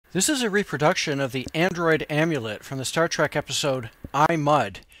This is a reproduction of the AndroidAmulet from the Star Trek episode I,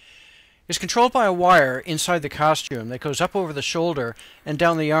 Mud. It's controlled by a wire inside the costume that goes up over the shoulder and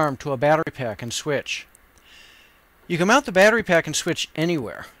down the arm to a battery pack and switch. You can mount the battery pack and switch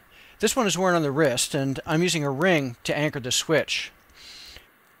anywhere. This one is worn on the wrist, and I'm using a ring to anchor the switch.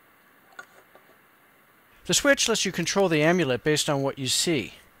 The switch lets you control the amulet based on what you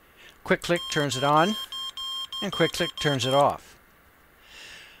see. Quick click turns it on, and quick click turns it off.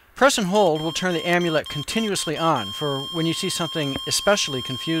 Press and hold will turn the amulet continuously on for when you see something especially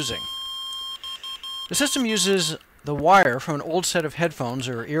confusing. The system uses the wire from an old set of headphones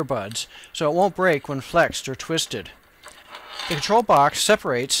or earbuds, so it won't break when flexed or twisted. The control box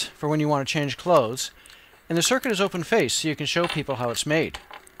separates for when you want to change clothes, and the circuit is open face so you can show people how it's made.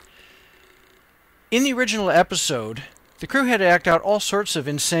 In the original episode, the crew had to act out all sorts of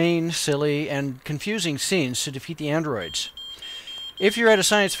insane, silly, and confusing scenes to defeat the androids. If you're at a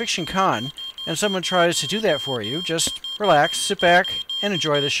science fiction con and someone tries to do that for you, just relax, sit back, and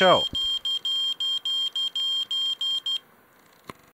enjoy the show.